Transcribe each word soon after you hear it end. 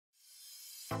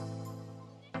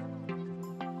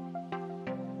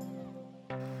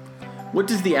What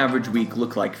does the average week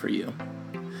look like for you?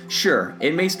 Sure,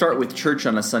 it may start with church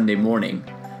on a Sunday morning,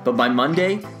 but by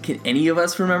Monday, can any of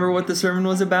us remember what the sermon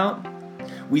was about?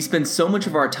 We spend so much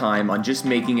of our time on just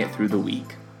making it through the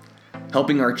week.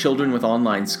 Helping our children with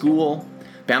online school,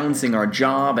 balancing our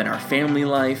job and our family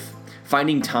life,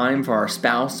 finding time for our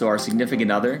spouse or our significant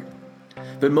other.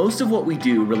 But most of what we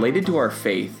do related to our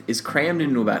faith is crammed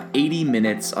into about 80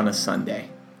 minutes on a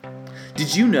Sunday.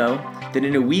 Did you know that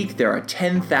in a week there are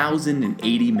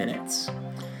 10,080 minutes?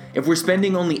 If we're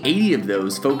spending only 80 of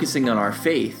those focusing on our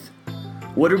faith,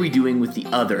 what are we doing with the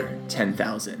other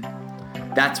 10,000?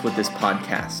 That's what this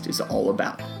podcast is all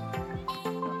about.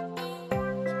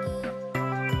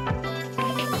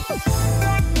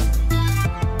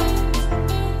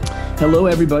 Hello,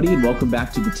 everybody, and welcome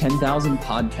back to the 10,000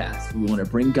 Podcast. We want to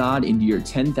bring God into your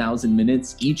 10,000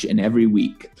 minutes each and every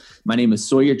week. My name is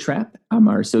Sawyer Trapp. I'm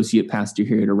our associate pastor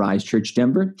here at Arise Church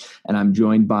Denver, and I'm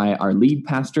joined by our lead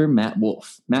pastor, Matt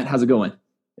Wolf. Matt, how's it going?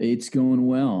 It's going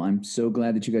well. I'm so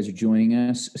glad that you guys are joining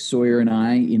us. Sawyer and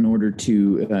I, in order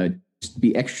to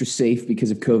be extra safe because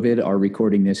of COVID, are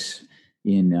recording this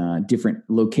in different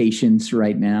locations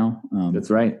right now.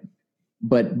 That's right.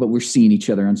 But we're seeing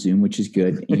each other on Zoom, which is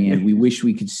good. And we wish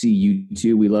we could see you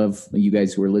too. We love you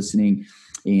guys who are listening,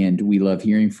 and we love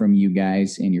hearing from you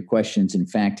guys and your questions. In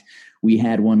fact, we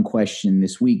had one question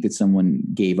this week that someone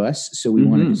gave us, so we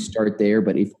wanted to start there.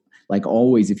 But if, like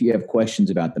always, if you have questions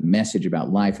about the message,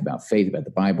 about life, about faith, about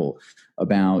the Bible,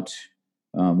 about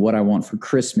what I want for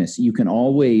Christmas, you can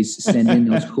always send in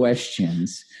those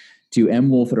questions to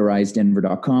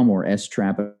mwolf@arisedenver.com or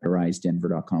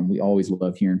strapp@arisedenver.com. We always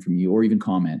love hearing from you, or even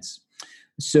comments.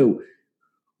 So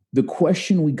the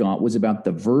question we got was about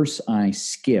the verse I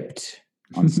skipped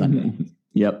on Sunday.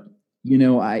 Yep. You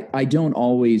know, I don't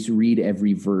always read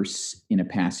every verse in a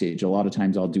passage. A lot of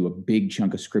times I'll do a big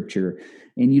chunk of scripture,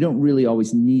 and you don't really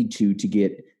always need to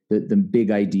get the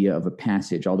big idea of a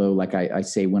passage. Although, like I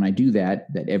say, when I do that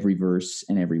every verse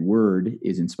and every word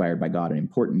is inspired by God and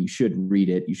important. You should read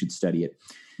it. You should study it.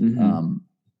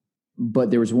 But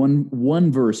there was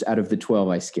one verse out of the 12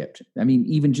 I skipped. I mean,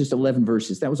 even just 11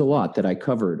 verses. That was a lot that I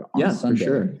covered on Sunday. For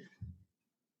sure.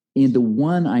 And the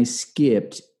one I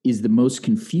skipped is the most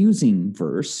confusing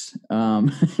verse,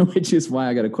 which is why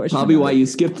I got a question. Probably why you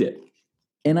skipped it.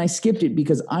 And I skipped it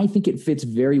because I think it fits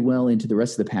very well into the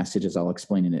rest of the passage, as I'll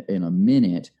explain in a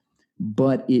minute.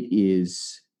 But it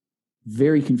is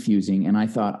very confusing, and I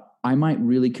thought I might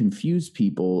really confuse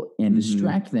people and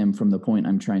distract them from the point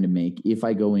I'm trying to make if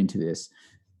I go into this.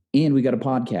 And we got a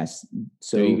podcast,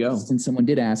 so there you go. Since someone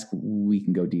did ask, we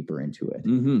can go deeper into it.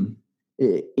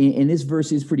 And this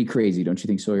verse is pretty crazy, don't you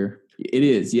think, Sawyer? It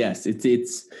is, yes.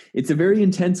 It's a very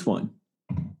intense one.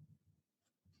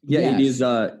 Yeah, yes. It is.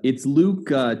 It's Luke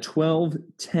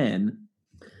 12:10,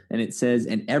 and it says,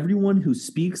 "And everyone who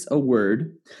speaks a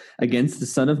word against the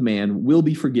Son of Man will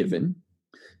be forgiven,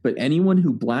 but anyone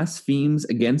who blasphemes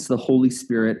against the Holy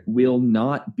Spirit will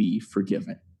not be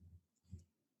forgiven."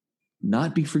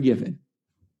 Not be forgiven.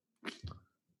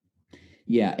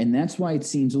 Yeah, and that's why it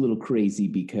seems a little crazy,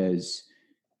 because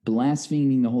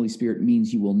blaspheming the Holy Spirit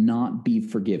means you will not be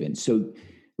forgiven. So,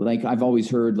 like I've always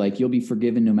heard, like you'll be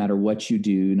forgiven no matter what you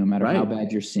do, no matter how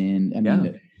bad your sin. I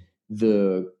mean,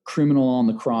 the criminal on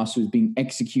the cross was being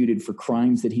executed for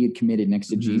crimes that he had committed next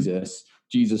to Jesus.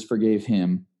 Jesus forgave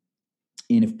him.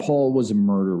 And if Paul was a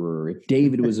murderer, if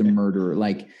David was a murderer,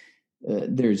 like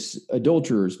there's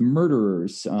adulterers,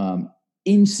 murderers,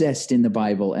 incest in the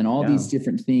Bible, and all these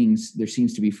different things there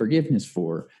seems to be forgiveness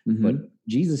for. But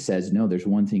Jesus says, no, there's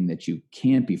one thing that you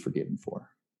can't be forgiven for.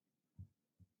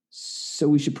 So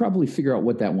we should probably figure out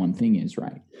what that one thing is,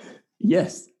 right?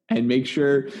 Yes, and make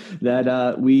sure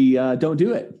that we don't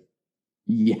do it.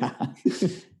 Yeah.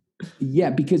 Yeah,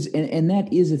 because, and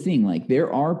that is a thing. Like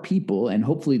there are people, and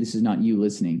hopefully this is not you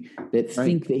listening, that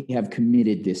think they have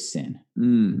committed this sin.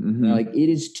 Like it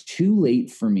is too late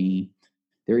for me.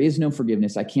 There is no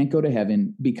forgiveness. I can't go to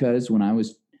heaven because when I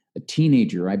was a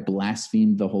teenager, I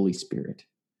blasphemed the Holy Spirit.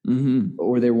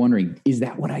 Or they're wondering, is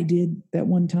that what I did that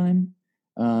one time?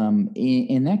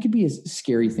 And that could be a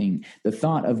scary thing. The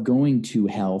thought of going to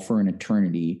hell for an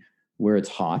eternity where it's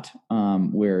hot,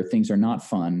 where things are not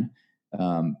fun.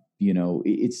 You know,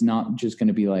 it's not just going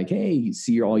to be like, hey,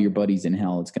 see all your buddies in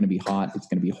hell. It's going to be hot. It's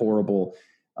going to be horrible.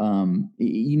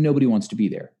 Nobody wants to be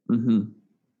there.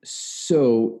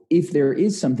 So if there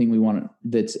is something we want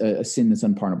that's a sin that's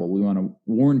unpardonable, we want to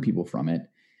warn people from it.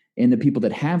 And the people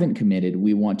that haven't committed,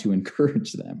 we want to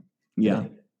encourage them. Yeah.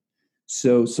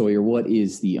 So, Sawyer, what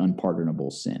is the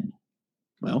unpardonable sin?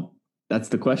 Well, That's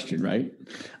the question, right?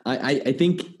 I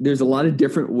think there's a lot of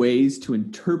different ways to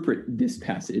interpret this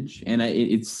passage, and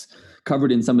it's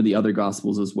covered in some of the other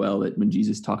Gospels as well, that when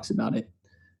Jesus talks about it.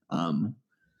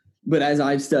 But as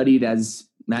I've studied, as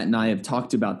Matt and I have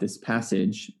talked about this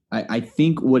passage, I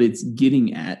think what it's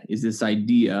getting at is this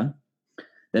idea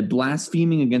that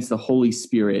blaspheming against the Holy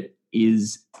Spirit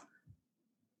is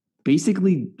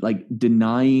basically like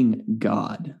denying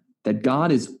God, that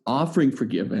God is offering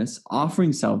forgiveness,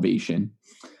 offering salvation,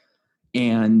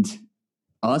 and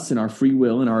us and our free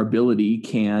will and our ability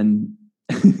can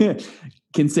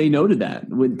say no to that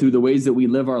through the ways that we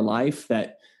live our life,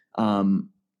 that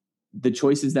the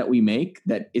choices that we make,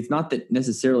 that it's not that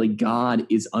necessarily God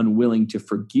is unwilling to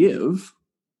forgive.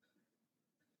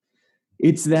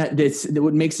 It's that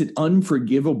what makes it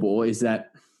unforgivable is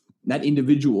that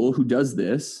individual who does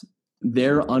this,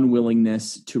 their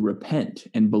unwillingness to repent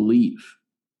and believe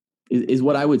is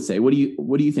what I would say. What do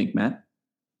you think, Matt?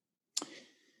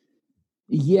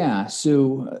 Yeah,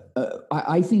 so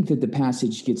I think that the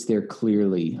passage gets there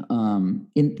clearly,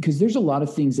 because there's a lot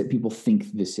of things that people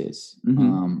think this is.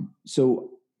 Mm-hmm. So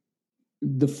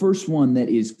the first one that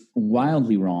is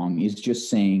wildly wrong is just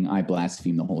saying, I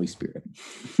blaspheme the Holy Spirit.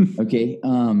 Okay.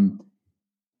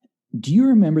 Do you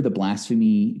remember the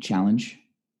blasphemy challenge,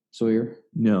 Sawyer?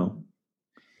 No.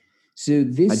 So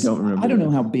this, I don't know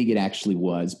how big it actually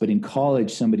was, but in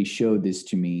college, somebody showed this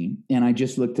to me, and I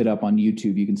just looked it up on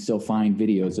YouTube. You can still find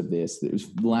videos of this. The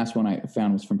last one I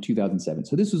found was from 2007.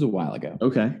 So this was a while ago.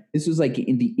 Okay. This was like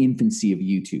in the infancy of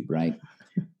YouTube, right?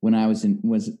 When I was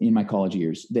in my college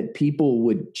years, that people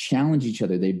would challenge each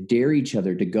other. They'd dare each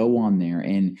other to go on there,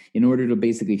 and in order to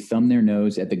basically thumb their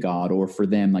nose at the God, or for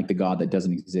them, like the God that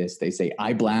doesn't exist, they say,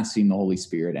 I blaspheme the Holy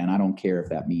Spirit, and I don't care if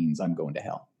that means I'm going to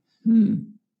hell.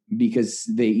 Because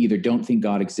they either don't think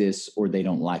God exists or they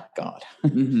don't like God.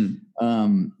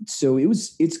 Mm-hmm. So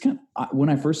it's kind of, when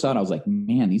I first saw it, I was like,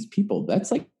 man, these people,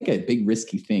 that's like a big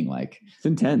risky thing. Like, it's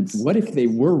intense. What if they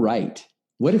were right?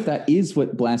 What if that is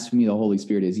what blasphemy of the Holy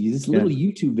Spirit is? This little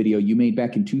YouTube video you made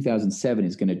back in 2007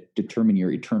 is going to determine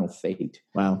your eternal fate.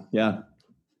 Wow. Yeah.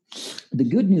 The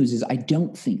good news is I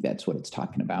don't think that's what it's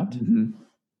talking about.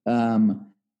 Mm-hmm.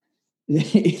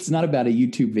 It's not about a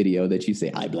YouTube video that you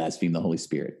say, I blaspheme the Holy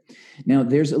Spirit. Now,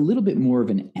 there's a little bit more of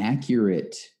an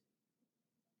accurate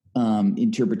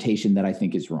interpretation that I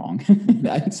think is wrong.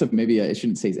 So maybe I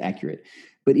shouldn't say it's accurate.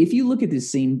 But if you look at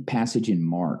this same passage in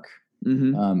Mark,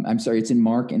 it's in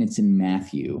Mark and it's in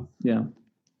Matthew. Yeah.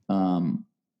 When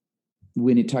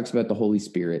it talks about the Holy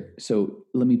Spirit. So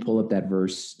let me pull up that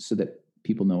verse so that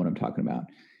people know what I'm talking about.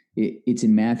 It's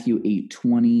in Matthew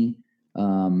 8:20.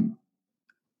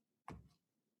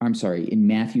 In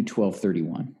Matthew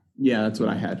 12:31. Yeah, that's what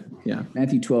I had. Yeah.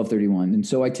 Matthew 12:31. And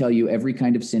so I tell you, every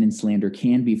kind of sin and slander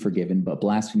can be forgiven, but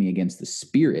blasphemy against the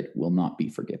Spirit will not be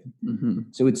forgiven. Mm-hmm.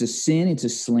 So it's a sin, it's a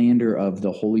slander of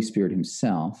the Holy Spirit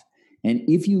himself. And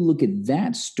if you look at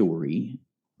that story,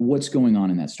 what's going on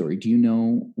in that story? Do you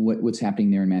know what's happening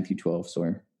there in Matthew 12,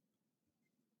 Sawyer?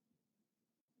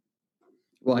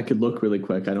 Well, I could look really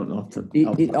quick. I don't know.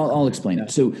 I'll explain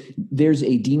it. So there's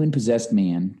a demon-possessed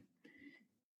man.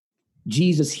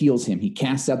 Jesus heals him. He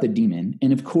casts out the demon.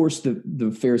 And of course,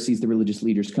 the Pharisees, the religious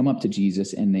leaders, come up to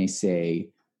Jesus and they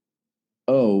say,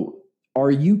 oh,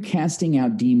 are you casting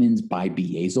out demons by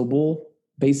Beelzebul?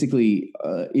 Basically,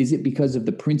 is it because of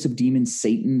the prince of demons,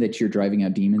 Satan, that you're driving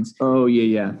out demons? Oh,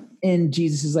 yeah. And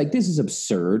Jesus is like, this is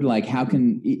absurd. Like,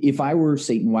 if I were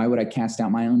Satan, why would I cast out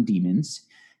my own demons?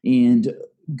 And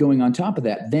going on top of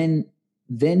that, then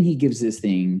he gives this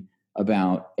thing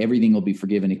about everything will be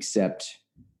forgiven except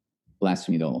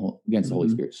blasphemy against the Holy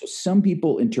Spirit. So some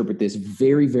people interpret this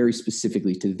very, very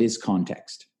specifically to this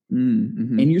context.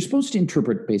 Mm-hmm. And you're supposed to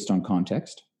interpret based on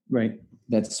context. Right.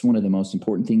 That's one of the most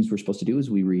important things we're supposed to do is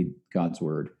we read God's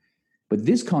word. But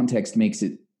this context makes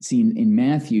it seem in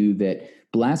Matthew that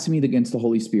blasphemy against the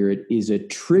Holy Spirit is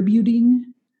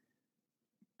attributing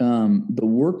the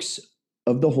works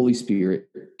of the Holy Spirit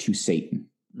to Satan.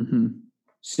 Mm-hmm.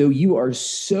 So you are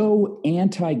so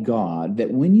anti-God that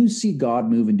when you see God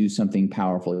move and do something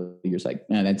powerful, you're just like,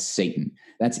 man, that's Satan.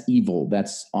 That's evil.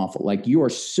 That's awful. Like you are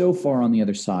so far on the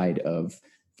other side of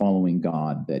following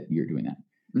God that you're doing that.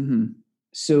 Mm-hmm.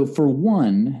 So for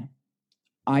one,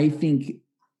 I think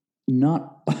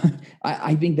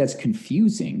I think that's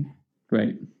confusing.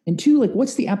 Right. And two, like,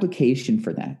 what's the application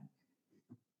for that?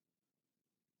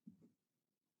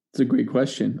 It's a great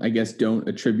question. I guess don't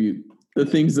attribute the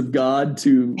things of God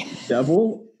to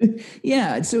devil.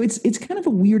 Yeah. So it's kind of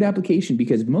a weird application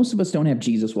because most of us don't have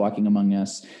Jesus walking among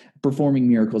us, performing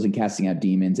miracles and casting out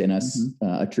demons and us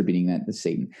attributing that to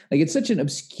Satan. Like it's such an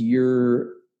obscure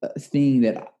thing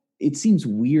that it seems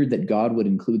weird that God would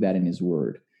include that in his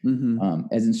word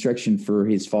as instruction for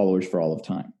his followers for all of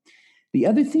time. The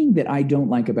other thing that I don't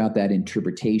like about that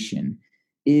interpretation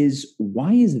is,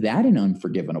 why is that an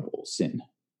unforgivable sin?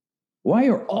 Why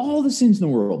are all the sins in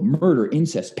the world, murder,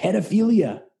 incest,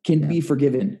 pedophilia, can be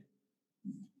forgiven,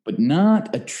 but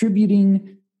not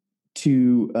attributing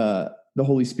to the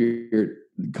Holy Spirit,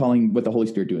 calling what the Holy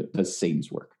Spirit does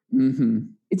Satan's work?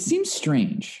 It seems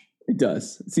strange. It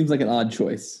does. It seems like an odd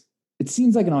choice. It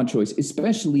seems like an odd choice,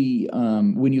 especially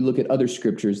when you look at other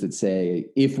scriptures that say,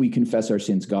 if we confess our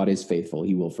sins, God is faithful.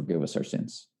 He will forgive us our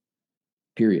sins.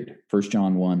 Period. 1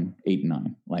 John 1, 8 and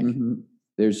 9. Like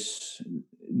there's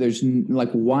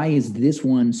like, why is this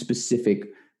one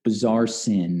specific bizarre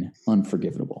sin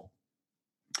unforgivable?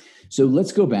 So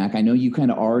let's go back. I know you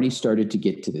kind of already started to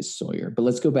get to this, Sawyer, but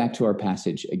let's go back to our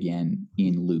passage again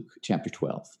in Luke chapter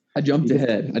 12. I jumped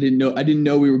ahead. I didn't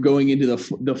know we were going into the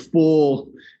full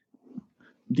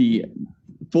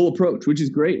approach, which is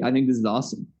great. I think this is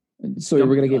awesome. So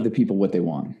we're going to give the people what they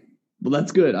want. Well,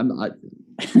 that's good.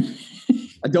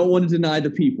 I don't want to deny the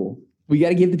people. We got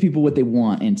to give the people what they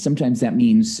want, and sometimes that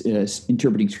means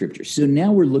interpreting scripture. So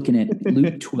now we're looking at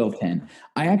Luke 12:10.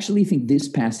 I actually think this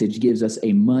passage gives us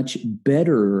a much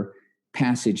better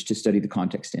passage to study the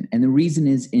context in. And the reason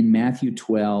is, in Matthew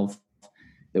 12,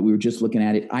 that we were just looking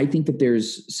at it, I think that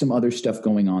there's some other stuff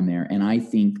going on there. And I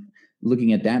think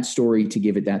looking at that story to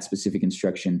give it that specific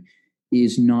instruction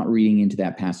is not reading into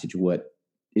that passage what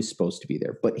is supposed to be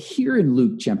there. But here in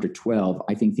Luke chapter 12,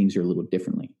 I think things are a little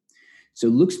differently. So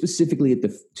look specifically at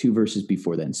the two verses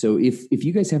before then. So if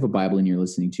you guys have a Bible and you're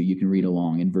listening to, you can read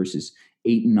along in verses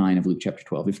 8 and 9 of Luke chapter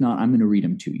 12. If not, I'm going to read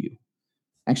them to you.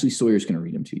 Actually, Sawyer's going to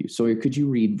read them to you. Sawyer, could you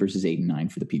read verses 8 and 9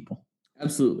 for the people?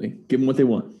 Absolutely. Give them what they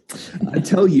want. I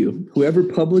tell you, whoever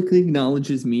publicly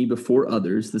acknowledges me before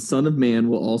others, the Son of Man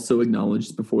will also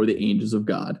acknowledge before the angels of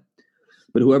God.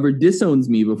 But whoever disowns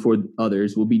me before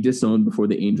others will be disowned before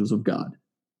the angels of God.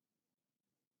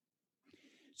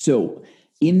 So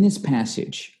in this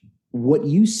passage, what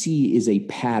you see is a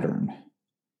pattern.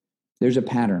 There's a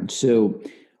pattern. So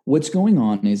what's going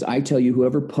on is, I tell you,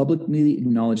 whoever publicly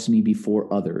acknowledges me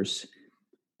before others,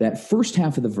 that first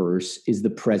half of the verse is the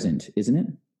present, isn't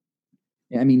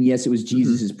it? I mean, yes, it was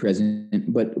Jesus'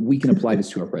 present, but we can apply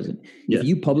this to our present. If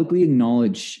you publicly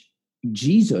acknowledge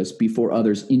Jesus before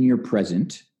others in your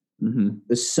present,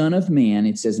 the Son of Man,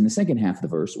 it says in the second half of the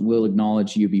verse, will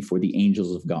acknowledge you before the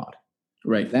angels of God.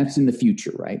 Right. That's in the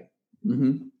future, right?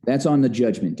 That's on the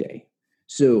judgment day.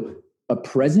 So a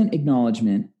present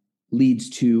acknowledgement leads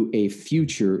to a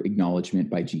future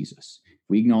acknowledgement by Jesus.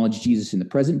 We acknowledge Jesus in the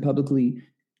present publicly,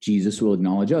 Jesus will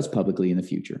acknowledge us publicly in the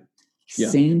future.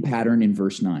 Same pattern in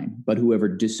verse 9. But whoever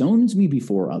disowns me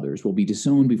before others will be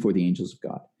disowned before the angels of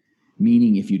God.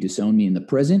 Meaning, if you disown me in the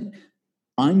present,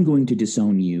 I'm going to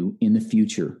disown you in the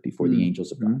future before the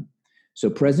angels of God.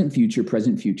 So present, future,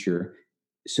 present, future.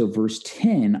 So verse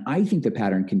 10, I think the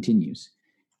pattern continues.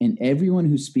 And everyone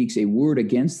who speaks a word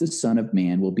against the Son of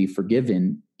Man will be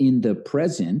forgiven in the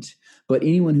present, but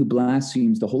anyone who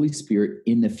blasphemes the Holy Spirit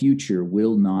in the future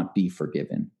will not be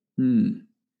forgiven.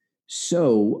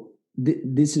 So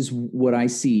this is what I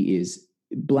see is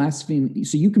blaspheme.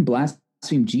 So you can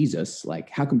blaspheme Jesus. Like,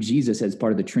 how come Jesus, as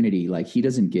part of the Trinity, like, he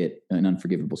doesn't get an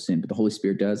unforgivable sin, but the Holy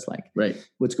Spirit does? Like,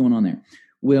 what's going on there?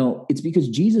 Well, it's because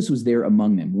Jesus was there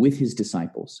among them with his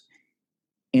disciples.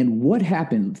 And what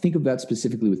happened, think about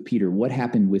specifically with Peter, what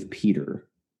happened with Peter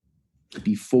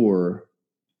before,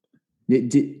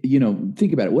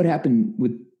 think about it. What happened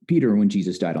with Peter when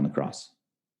Jesus died on the cross?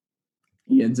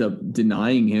 He ends up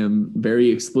denying him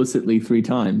very explicitly 3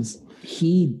 times.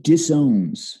 He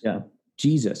disowns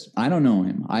Jesus. I don't know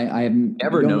him. I have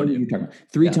never known him.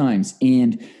 3 times.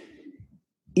 And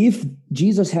if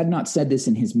Jesus had not said this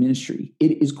in his ministry,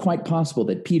 it is quite possible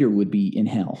that Peter would be in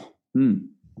hell.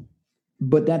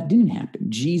 But that didn't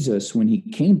happen. Jesus, when he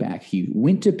came back, he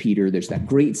went to Peter. There's that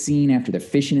great scene after they're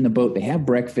fishing in the boat. They have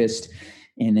breakfast.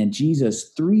 And then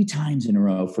Jesus 3 times in a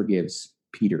row forgives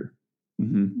Peter.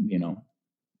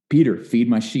 Peter, feed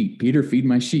my sheep. Peter, feed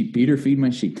my sheep. Peter, feed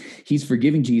my sheep. He's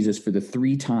forgiving Jesus for the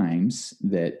 3 times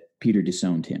that Peter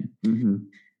disowned him.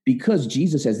 Because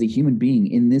Jesus, as the human being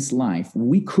in this life,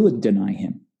 we could deny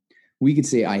him. We could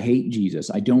say, I hate Jesus.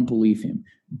 I don't believe him.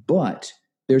 But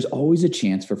there's always a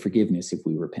chance for forgiveness if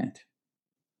we repent.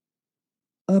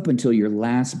 Up until your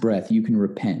last breath, you can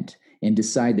repent and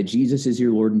decide that Jesus is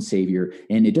your Lord and Savior.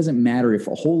 And it doesn't matter if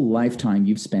a whole lifetime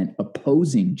you've spent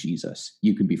opposing Jesus,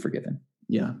 you can be forgiven.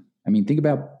 I mean, think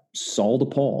about Saul to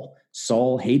Paul.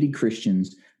 Saul hated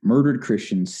Christians, murdered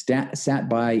Christians, sat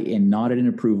by and nodded in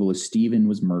approval as Stephen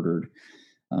was murdered.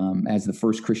 as the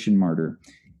first Christian martyr,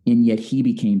 and yet he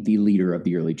became the leader of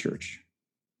the early church.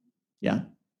 Yeah.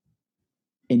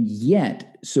 And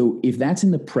yet, so if that's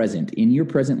in the present, in your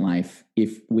present life,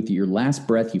 if with your last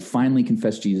breath you finally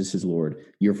confess Jesus as Lord,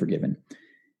 you're forgiven.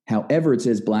 However, it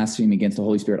says blaspheme against the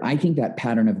Holy Spirit. I think that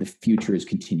pattern of the future is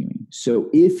continuing. So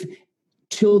if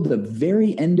till the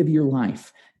very end of your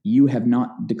life, you have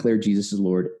not declared Jesus as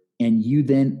Lord, and you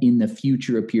then in the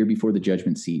future appear before the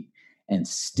judgment seat and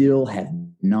still have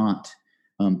not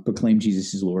proclaimed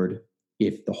Jesus as Lord,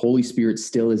 if the Holy Spirit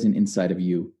still isn't inside of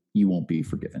you, you won't be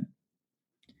forgiven.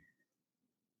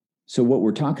 So what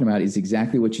we're talking about is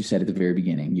exactly what you said at the very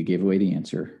beginning. You gave away the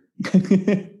answer.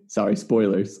 Sorry,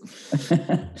 spoilers.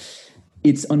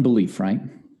 It's unbelief, right?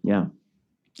 Yeah.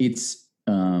 It's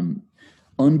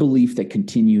unbelief that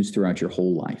continues throughout your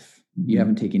whole life. You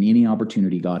haven't taken any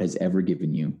opportunity God has ever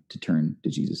given you to turn to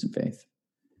Jesus in faith.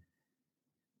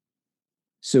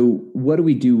 So what do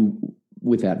we do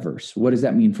with that verse? What does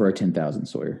that mean for our 10,000,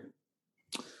 Sawyer?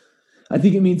 I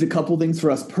think it means a couple things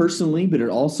for us personally, but it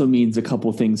also means a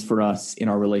couple things for us in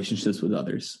our relationships with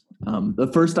others. The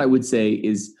first I would say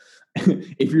is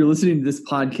if you're listening to this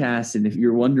podcast and if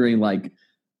you're wondering like,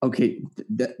 okay,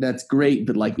 that's great,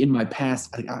 but like in my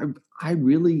past, I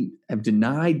really have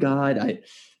denied God.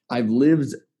 I've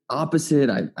lived opposite.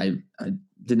 I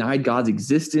denied God's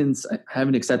existence. I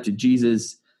haven't accepted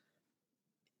Jesus.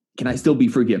 Can I still be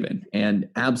forgiven? And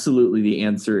absolutely the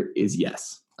answer is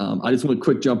yes. I just want to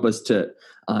quick jump us to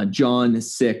John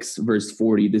 6, verse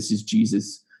 40. This is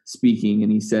Jesus speaking,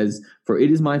 and he says, "For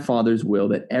it is my Father's will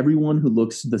that everyone who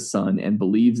looks to the Son and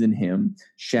believes in him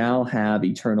shall have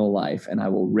eternal life, and I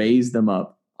will raise them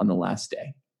up on the last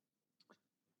day."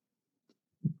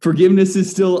 Forgiveness is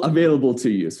still available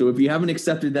to you. So if you haven't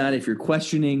accepted that, if you're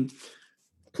questioning,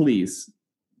 please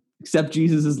accept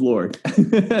Jesus as Lord.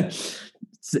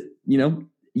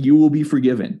 You will be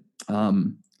forgiven.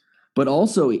 But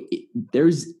also,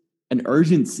 there's an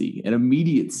urgency, an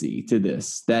immediacy to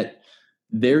this, that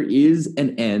there is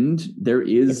an end, there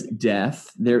is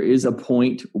death, there is a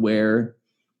point where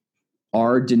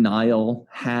our denial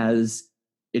has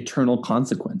eternal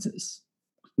consequences,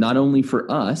 not only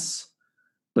for us,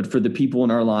 but for the people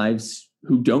in our lives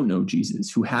who don't know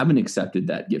Jesus, who haven't accepted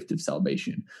that gift of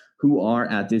salvation, who are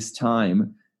at this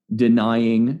time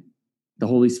denying the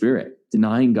Holy Spirit,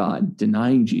 denying God,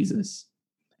 denying Jesus.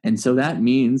 And so that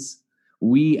means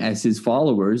we, as his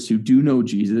followers who do know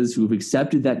Jesus, who have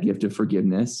accepted that gift of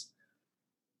forgiveness,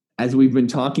 as we've been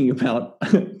talking about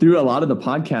through a lot of the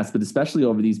podcasts, but especially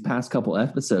over these past couple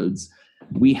episodes,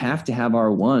 we have to have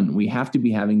our one. We have to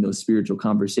be having those spiritual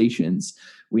conversations.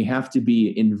 We have to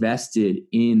be invested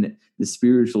in the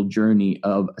spiritual journey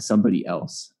of somebody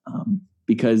else,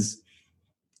 because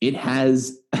it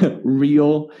has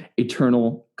real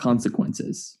eternal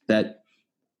consequences, that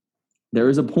there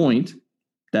is a point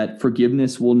that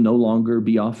forgiveness will no longer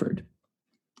be offered.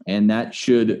 And that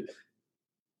should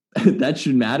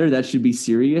matter. That should be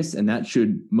serious. And that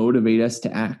should motivate us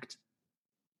to act.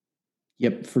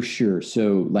 Yep, for sure.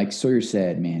 So like Sawyer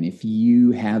said, man, if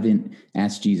you haven't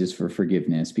asked Jesus for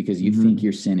forgiveness because you think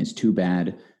your sin is too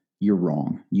bad, you're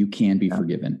wrong. You can be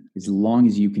forgiven. As long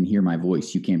as you can hear my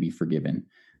voice, you can be forgiven.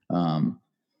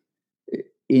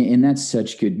 And that's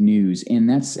such good news. And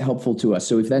that's helpful to us.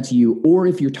 So if that's you, or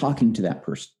if you're talking to that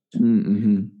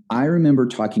person, I remember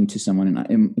talking to someone,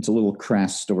 and it's a little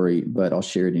crass story, but I'll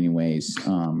share it anyways.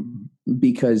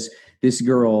 Because this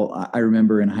girl, I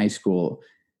remember in high school,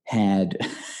 had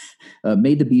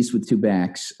made the beast with two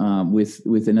backs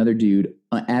with another dude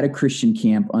at a Christian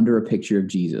camp under a picture of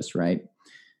Jesus, right?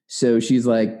 So she's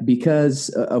like, because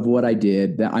of what I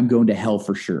did, that I'm going to hell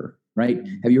for sure. Right?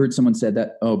 Have you heard someone said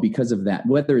that? Oh, because of that,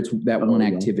 whether it's that one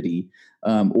activity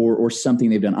or something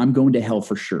they've done, I'm going to hell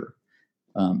for sure.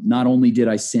 Not only did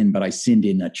I sin, but I sinned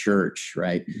in a church,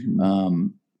 right?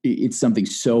 It's something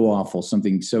so awful,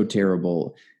 something so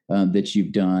terrible that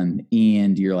you've done.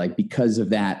 And you're like, because of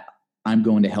that, I'm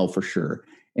going to hell for sure.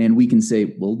 And we can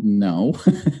say, well, no,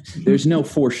 there's no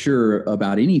for sure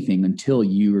about anything until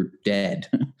you're dead.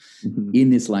 In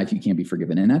this life, you can't be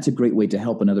forgiven. And that's a great way to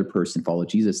help another person follow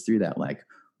Jesus through that. Like,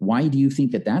 why do you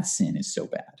think that sin is so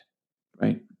bad?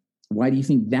 Right? Why do you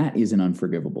think that is an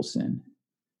unforgivable sin?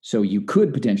 So you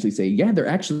could potentially say, yeah, there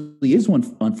actually is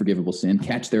one unforgivable sin,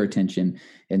 catch their attention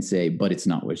and say, but it's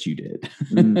not what you did.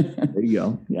 There you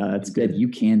go. Yeah, that's good. You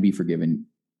can be forgiven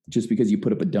just because you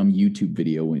put up a dumb YouTube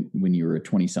video when you were a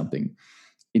 20-something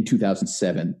in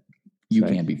 2007, you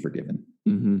can be forgiven.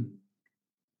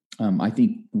 I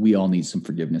think we all need some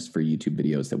forgiveness for YouTube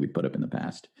videos that we put up in the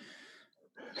past.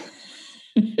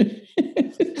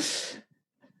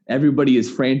 Everybody is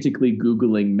frantically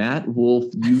Googling Matt Wolf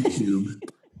YouTube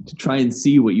to try and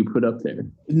see what you put up there.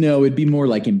 No, it'd be more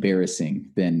like embarrassing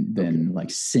than like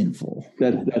sinful.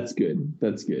 That's good.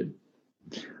 That's good.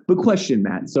 But question,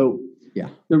 Matt. So yeah,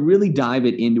 to really dive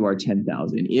it into our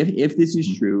 10,000, if this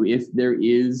is true, if there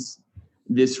is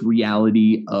this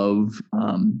reality of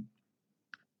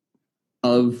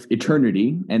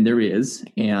eternity, and there is,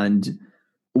 and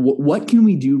what can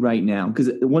we do right now? Because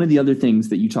one of the other things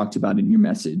that you talked about in your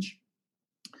message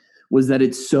was that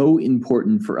it's so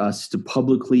important for us to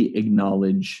publicly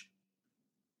acknowledge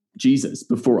Jesus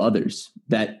before others,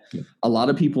 that a lot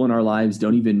of people in our lives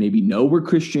don't even maybe know we're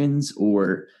Christians,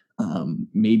 or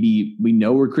maybe we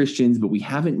know we're Christians, but we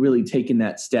haven't really taken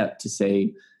that step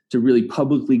to really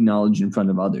publicly acknowledge in front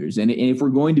of others. And if we're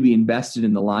going to be invested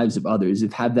in the lives of others,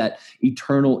 if have that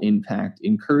eternal impact,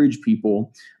 encourage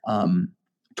people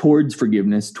towards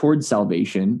forgiveness, towards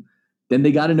salvation, then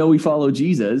they got to know we follow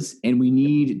Jesus, and we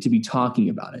need to be talking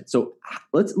about it. So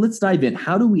let's dive in.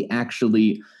 How do we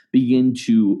actually begin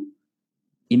to,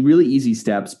 in really easy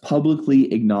steps,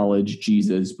 publicly acknowledge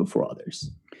Jesus before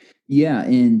others? Yeah,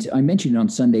 and I mentioned on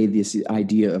Sunday this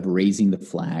idea of raising the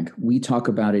flag. We talk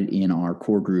about it in our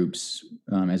core groups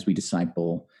as we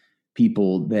disciple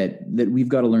people, that we've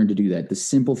got to learn to do that. The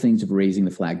simple things of raising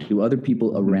the flag. Do other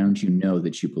people around you know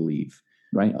that you believe?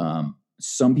 Right.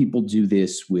 Some people do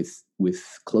this with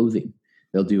clothing.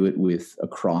 They'll do it with a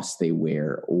cross they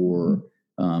wear, or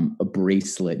a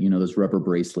bracelet, those rubber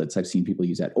bracelets. I've seen people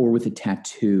use that, or with a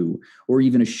tattoo, or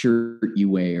even a shirt you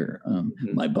wear.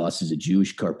 My boss is a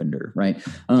Jewish carpenter, right?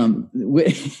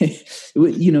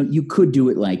 You could do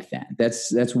it like that.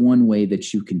 That's one way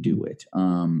that you can do it.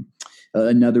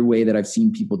 Another way that I've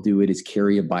seen people do it is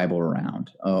carry a Bible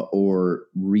around, or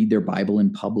read their Bible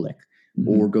in public.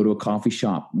 Or go to a coffee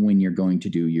shop when you're going to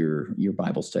do your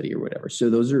Bible study or whatever. So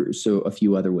those are a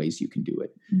few other ways you can do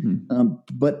it.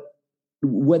 But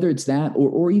whether it's that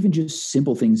or even just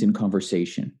simple things in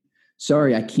conversation.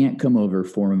 Sorry, I can't come over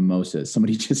for mimosas.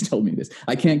 Somebody just told me this.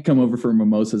 I can't come over for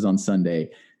mimosas on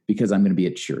Sunday because I'm going to be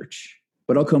at church.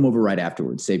 But I'll come over right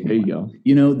afterwards. Save me. There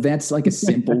you go. That's like a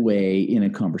simple way in a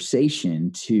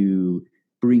conversation to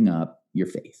bring up your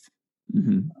faith.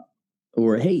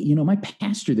 Or, hey, my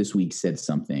pastor this week said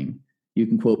something. You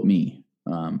can quote me.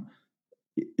 That'd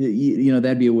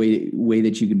be a way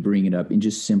that you can bring it up in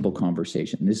just simple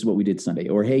conversation. This is what we did Sunday.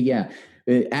 Or, hey, yeah,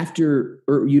 we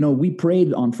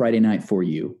prayed on Friday night for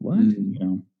you. What?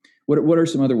 What are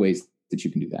some other ways that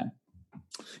you can do that?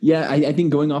 Yeah, I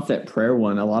think going off that prayer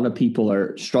one, a lot of people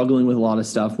are struggling with a lot of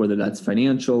stuff, whether that's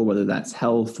financial, whether that's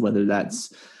health, whether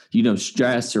that's,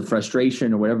 stress or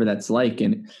frustration or whatever that's like.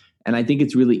 And I think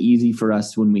it's really easy for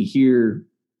us when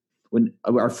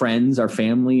our friends, our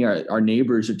family, our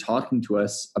neighbors are talking to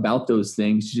us about those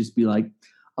things, to just be like,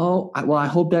 oh, well, I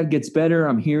hope that gets better.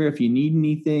 I'm here if you need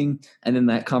anything. And then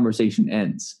that conversation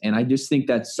ends. And I just think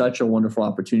that's such a wonderful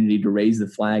opportunity to raise the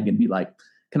flag and be like,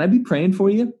 can I be praying for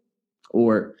you?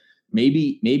 Or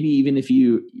maybe even if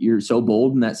you're so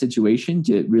bold in that situation,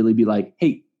 to really be like,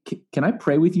 hey, can I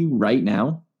pray with you right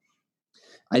now?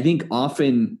 I think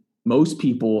often most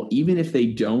people, even if they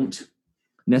don't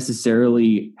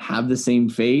necessarily have the same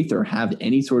faith or have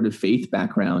any sort of faith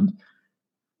background,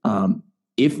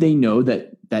 if they know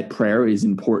that prayer is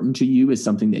important to you, is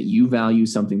something that you value,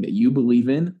 something that you believe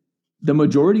in, the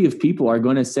majority of people are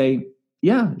going to say,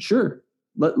 yeah, sure,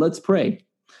 let's pray.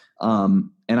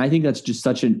 And I think that's just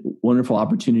such a wonderful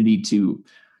opportunity to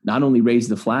not only raise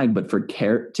the flag, but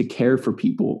to care for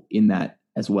people in that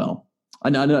as well.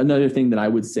 Another thing that I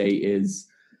would say is,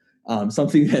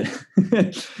 something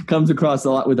that comes across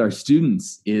a lot with our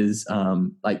students is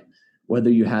like whether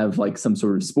you have like some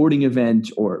sort of sporting event,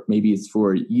 or maybe it's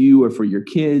for you or for your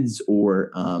kids,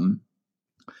 or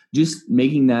just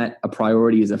making that a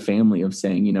priority as a family of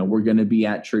saying, we're going to be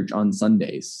at church on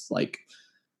Sundays. Like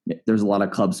there's a lot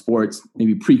of club sports,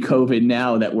 maybe pre-COVID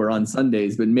now, that we're on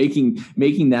Sundays, but making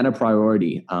that a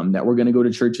priority, that we're going to go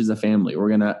to church as a family. We're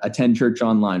going to attend church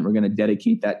online. We're going to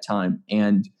dedicate that time,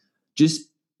 and just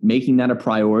making that a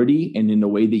priority, and in the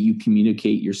way that you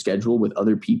communicate your schedule with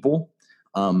other people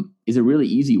is a really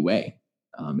easy way.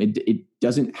 It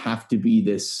doesn't have to be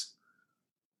this.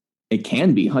 It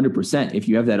can be 100% if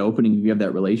you have that opening, if you have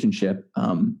that relationship.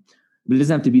 But it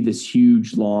doesn't have to be this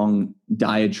huge, long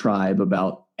diatribe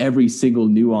about every single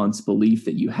nuanced belief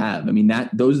that you have. I mean,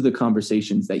 those are the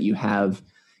conversations that you have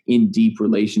in deep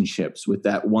relationships with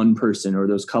that one person or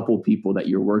those couple people that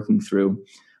you're working through,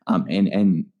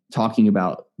 and talking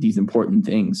about these important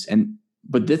things.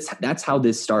 But that's how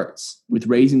this starts, with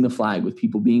raising the flag, with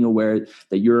people being aware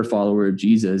that you're a follower of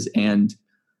Jesus. And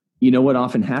what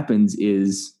often happens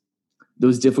is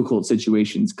those difficult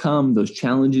situations come, those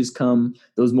challenges come,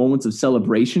 those moments of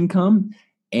celebration come,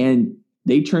 and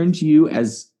they turn to you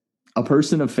as a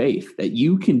person of faith, that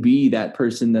you can be that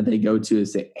person that they go to and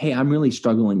say, hey, I'm really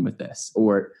struggling with this,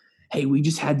 or hey, we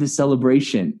just had this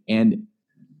celebration. And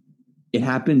it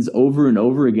happens over and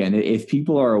over again. If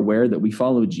people are aware that we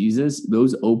follow Jesus,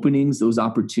 those openings, those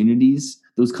opportunities,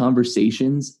 those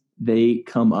conversations, they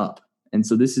come up. And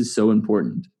so this is so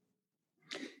important.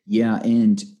 Yeah.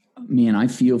 And man, I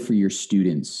feel for your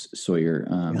students, Sawyer.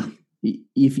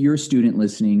 If you're a student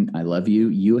listening, I love you.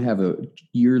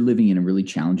 You're living in a really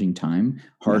challenging time,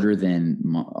 harder than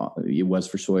it was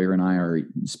for Sawyer and I, or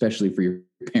especially for your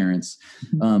parents.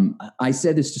 I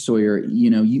said this to Sawyer,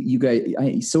 you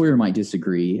guys, Sawyer might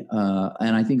disagree.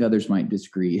 And I think others might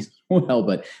disagree as well,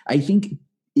 but I think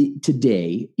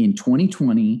today in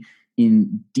 2020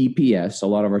 in DPS, a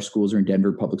lot of our schools are in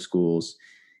Denver public schools.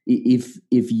 If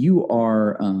you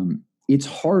are, it's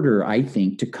harder, I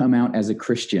think, to come out as a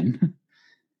Christian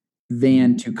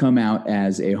than to come out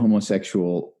as a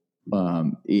homosexual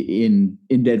in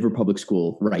Denver public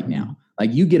school right now.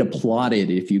 Like, you get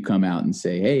applauded if you come out and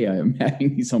say, hey, I'm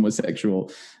having these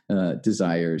homosexual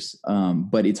desires.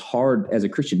 But it's hard as a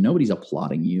Christian. Nobody's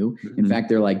applauding you. In fact,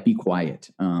 they're like, be quiet.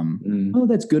 Oh,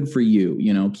 that's good for you.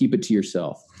 Keep it to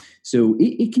yourself. So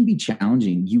it can be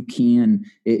challenging. You can,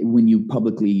 when you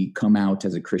publicly come out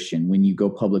as a Christian, when you go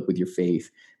public with your faith,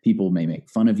 people may make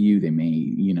fun of you. They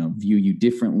may, view you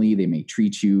differently. They may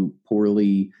treat you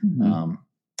poorly.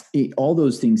 All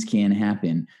those things can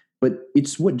happen, but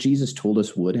it's what Jesus told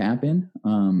us would happen.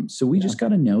 So we just got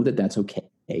to know that that's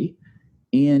okay.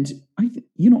 And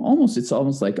it's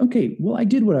almost like, okay, well, I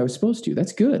did what I was supposed to.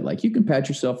 That's good. Like, you can pat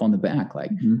yourself on the back.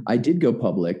 Like, I did go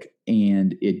public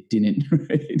and it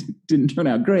didn't turn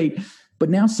out great, but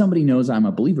now somebody knows I'm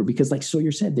a believer, because like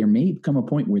Sawyer said, there may come a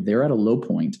point where they're at a low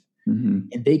point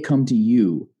and they come to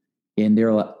you and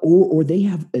they're like, or they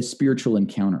have a spiritual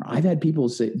encounter. I've had people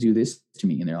do this to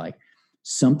me and they're like,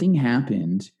 something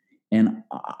happened and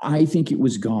I think it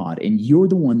was God, and you're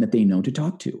the one that they know to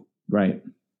talk to. Right.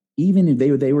 Even if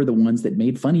they were the ones that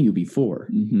made fun of you before,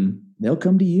 they'll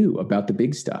come to you about the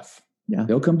big stuff. Yeah.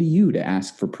 They'll come to you to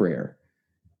ask for prayer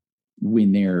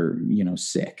when they're,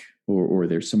 sick, or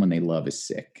there's someone they love is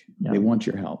sick. Yeah. They want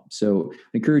your help. So I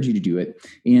encourage you to do it.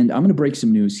 And I'm going to break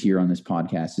some news here on this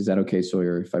podcast. Is that okay,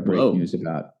 Sawyer, if I break news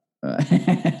about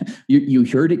you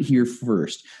heard it here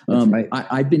first. Right.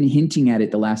 I've been hinting at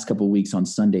it the last couple of weeks on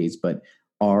Sundays, but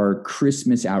our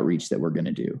Christmas outreach that we're going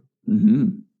to do,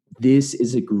 this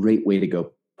is a great way to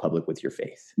go public with your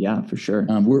faith. Yeah, for sure.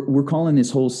 We're calling this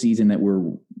whole season that we're,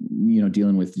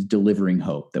 dealing with delivering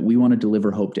hope, that we want to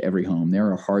deliver hope to every home.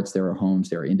 There are hearts, there are homes,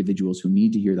 there are individuals who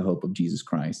need to hear the hope of Jesus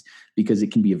Christ, because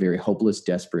it can be a very hopeless,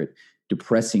 desperate,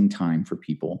 depressing time for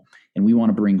people. And we want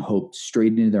to bring hope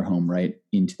straight into their home, right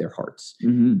into their hearts.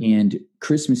 And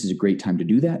Christmas is a great time to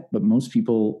do that. But most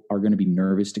people are going to be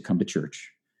nervous to come to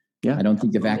church. Yeah, I don't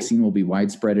think the vaccine will be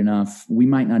widespread enough. We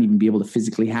might not even be able to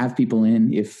physically have people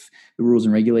in if the rules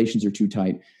and regulations are too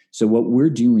tight. So what we're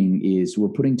doing is we're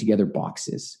putting together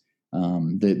boxes.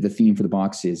 The theme for the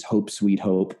box is Hope, Sweet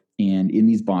Hope. And in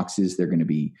these boxes, they're going to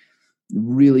be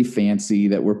really fancy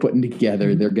that we're putting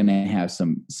together. They're going to have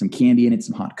some candy in it,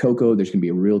 some hot cocoa. There's going to be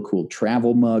a real cool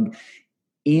travel mug.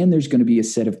 And there's going to be a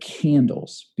set of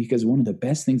candles, because one of the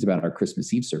best things about our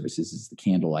Christmas Eve services is the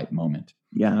candlelight moment.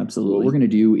 Yeah, absolutely. What we're going to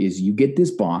do is you get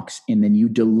this box and then you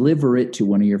deliver it to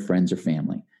one of your friends or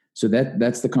family. So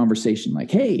that's the conversation. Like,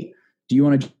 hey, do you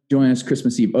want to join us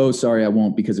Christmas Eve? Oh, sorry, I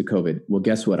won't because of COVID. Well,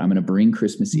 guess what? I'm going to bring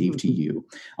Christmas Eve to you.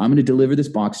 I'm going to deliver this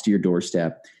box to your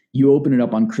doorstep. You open it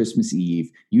up on Christmas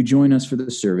Eve. You join us for the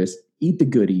service, eat the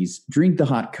goodies, drink the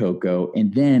hot cocoa,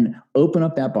 and then open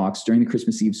up that box during the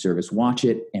Christmas Eve service, watch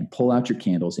it, and pull out your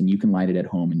candles, and you can light it at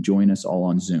home and join us all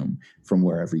on Zoom from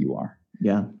wherever you are.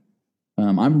 Yeah.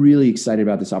 I'm really excited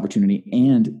about this opportunity.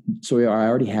 And Sawyer, I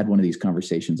already had one of these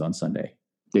conversations on Sunday.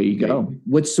 There you go.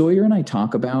 What Sawyer and I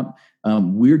talk about,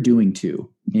 we're doing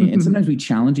too. And sometimes we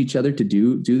challenge each other to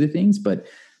do the things, but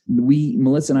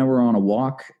Melissa and I were on a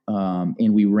walk,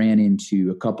 and we ran into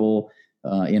a couple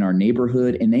in our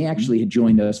neighborhood, and they actually had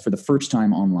joined us for the first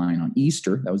time online on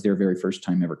Easter. That was their very first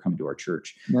time ever coming to our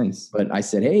church. Nice. But I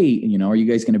said, hey, are you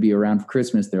guys going to be around for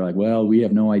Christmas? They're like, well, we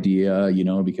have no idea,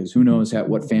 because who knows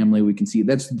what family we can see.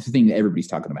 That's the thing that everybody's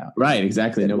talking about. Right.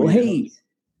 Exactly. Said, well, hey,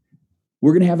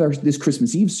 we're going to have this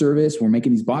Christmas Eve service. We're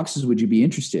making these boxes. Would you be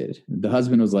interested? The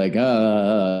husband was like,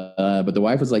 but the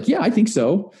wife was like, yeah, I think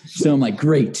so. So I'm like,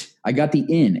 great. I got the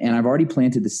in, and I've already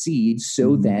planted the seeds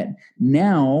so that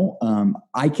now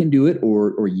I can do it,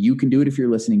 or you can do it if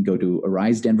you're listening. Go to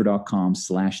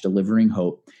arisedenver.com/delivering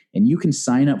hope, And you can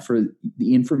sign up for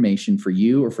the information for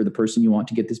you or for the person you want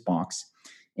to get this box.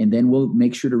 And then we'll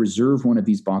make sure to reserve one of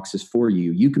these boxes for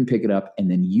you. You can pick it up, and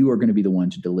then you are going to be the one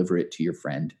to deliver it to your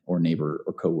friend or neighbor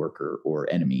or coworker or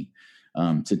enemy,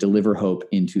 to deliver hope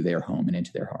into their home and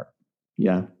into their heart.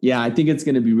 Yeah. I think it's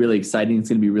going to be really exciting. It's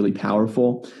going to be really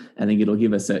powerful. I think it'll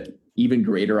give us an even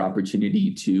greater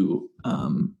opportunity to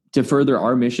further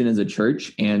our mission as a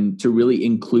church and to really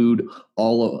include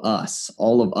all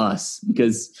of us,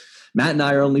 because Matt and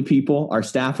I are only people, our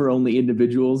staff are only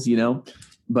individuals,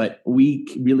 but we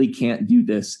really can't do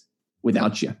this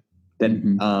without you.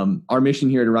 Then our mission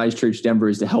here at Arise Church Denver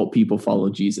is to help people follow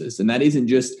Jesus. And that isn't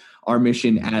just our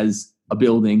mission as a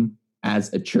building,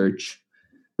 as a church,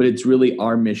 but it's really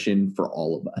our mission for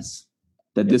all of us,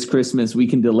 that this Christmas we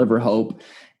can deliver hope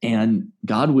and,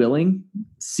 God willing,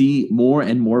 see more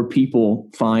and more people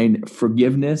find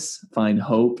forgiveness, find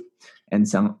hope, and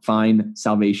find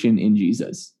salvation in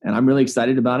Jesus. And I'm really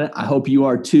excited about it. I hope you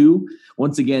are too.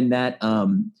 Once again, that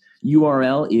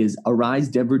URL is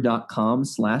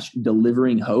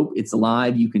arisedenver.com/delivering hope. It's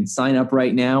live. You can sign up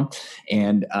right now,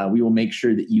 and we will make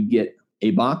sure that you get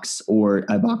a box or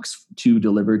a box to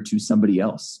deliver to somebody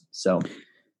else. So,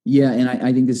 yeah, and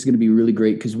I think this is going to be really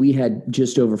great because we had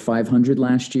just over 500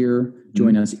 last year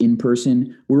join us in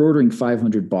person. We're ordering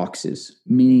 500 boxes,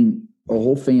 meaning a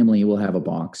whole family will have a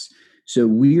box. So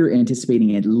we're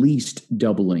anticipating at least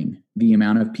doubling the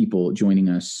amount of people joining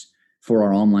us for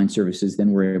our online services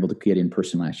than we're able to get in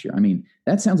person last year. I mean,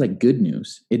 that sounds like good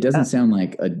news. It doesn't sound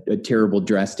like a terrible,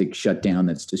 drastic shutdown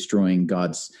that's destroying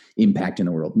God's impact in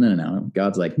the world. No.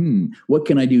 God's like, what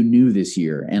can I do new this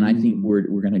year? And I think we're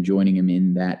going to joining him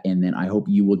in that. And then I hope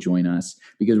you will join us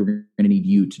because we're going to need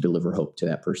you to deliver hope to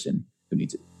that person who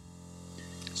needs it.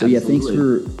 So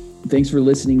thanks for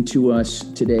listening to us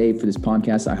today for this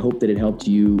podcast. I hope that it helped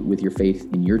you with your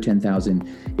faith in your 10,000.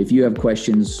 If you have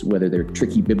questions, whether they're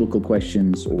tricky biblical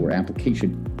questions or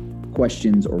application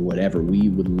questions or whatever, we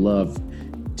would love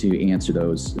to answer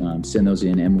those. Send those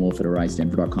in,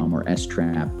 mwolf@arisedenver.com or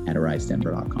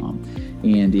strap@arisedenver.com.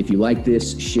 And if you like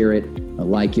this, share it,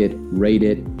 like it, rate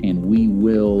it, and we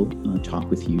will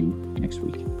talk with you next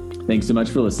week. Thanks so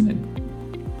much for listening.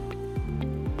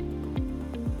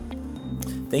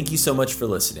 Thank you so much for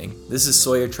listening. This is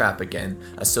Sawyer Trapp again,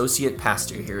 Associate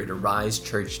Pastor here at Arise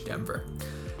Church Denver.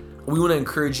 We want to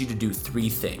encourage you to do 3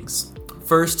 things.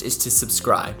 First is to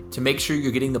subscribe, to make sure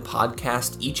you're getting the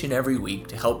podcast each and every week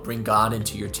to help bring God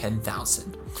into your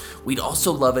 10,000. We'd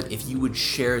also love it if you would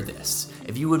share this,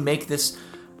 if you would make this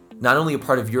not only a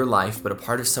part of your life, but a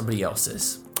part of somebody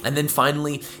else's. And then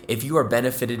finally, if you are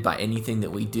benefited by anything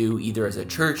that we do, either as a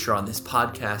church or on this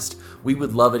podcast, we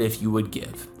would love it if you would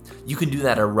give. You can do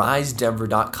that at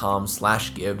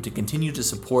arisedenver.com/give to continue to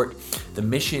support the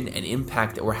mission and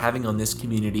impact that we're having on this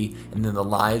community and in the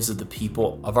lives of the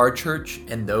people of our church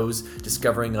and those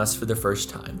discovering us for the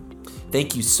first time.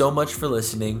 Thank you so much for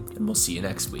listening, and we'll see you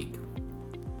next week.